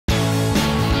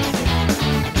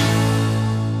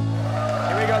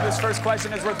first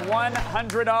question is worth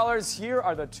 $100. Here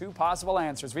are the two possible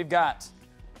answers. We've got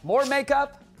more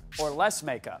makeup or less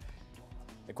makeup.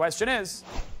 The question is,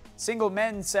 single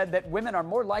men said that women are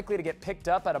more likely to get picked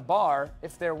up at a bar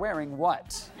if they're wearing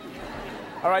what?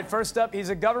 All right, first up, he's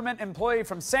a government employee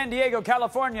from San Diego,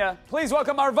 California. Please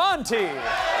welcome Arvanti.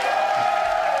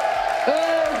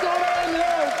 Hey, what's going on, yo?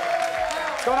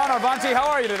 What's going on, Arvanti? How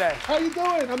are you today? How you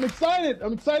doing? I'm excited.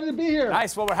 I'm excited to be here.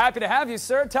 Nice. Well, we're happy to have you,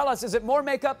 sir. Tell us, is it more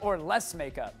makeup or less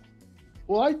makeup?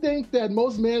 Well, I think that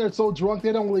most men are so drunk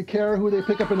they don't really care who they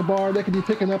pick up in the bar. They could be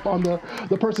picking up on the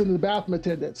person in the bathroom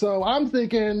attendant. So I'm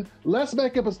thinking less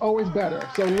makeup is always better.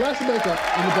 So less makeup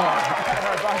in the bar.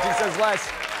 Arvanti says less.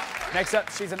 Next up,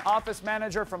 she's an office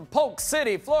manager from Polk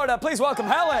City, Florida. Please welcome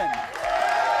Helen.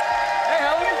 Hey,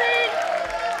 Helen.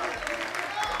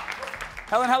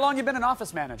 Helen, how long you been an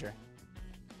office manager?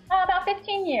 About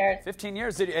 15 years. 15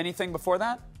 years. Did you anything before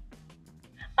that?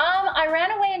 I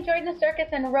ran away and joined the circus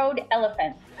and rode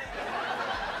elephants.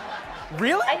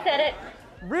 Really? I said it.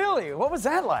 Really? What was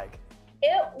that like?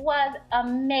 It was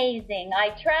amazing. I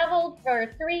traveled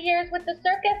for 3 years with the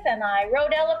circus, and I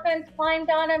rode elephants, climbed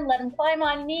on them, let them climb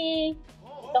on me,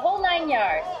 the whole 9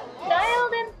 yards.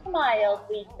 Styled and smiled,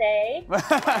 we say.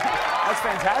 That's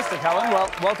fantastic, Helen. Well,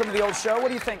 welcome to the old show. What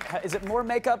do you think? Is it more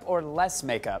makeup or less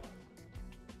makeup?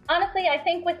 Honestly, I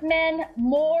think with men,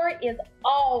 more is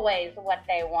always what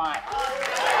they want.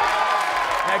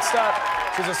 Next up,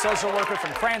 she's a social worker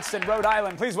from Cranston, Rhode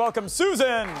Island. Please welcome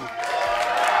Susan.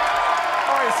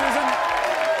 How are you, Susan?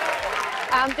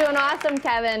 I'm doing awesome,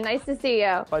 Kevin. Nice to see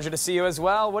you. Pleasure to see you as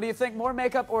well. What do you think, more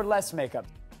makeup or less makeup?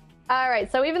 All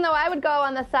right, so even though I would go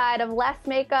on the side of less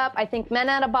makeup, I think men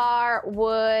at a bar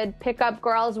would pick up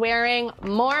girls wearing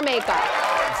more makeup.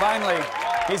 And finally,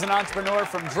 he's an entrepreneur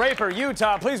from Draper,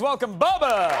 Utah. Please welcome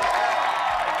Bubba.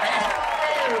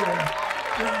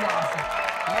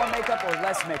 More makeup or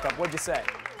less makeup? What'd you say?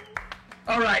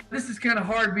 All right, this is kind of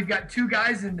hard. We've got two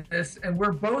guys in this, and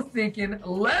we're both thinking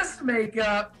less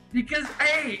makeup because,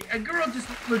 hey, a girl just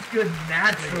looks good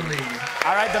naturally.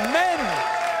 All right, the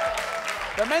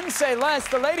men say less,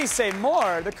 the ladies say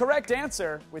more. The correct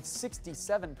answer, with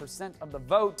 67% of the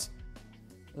vote,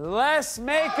 less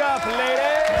makeup, ladies.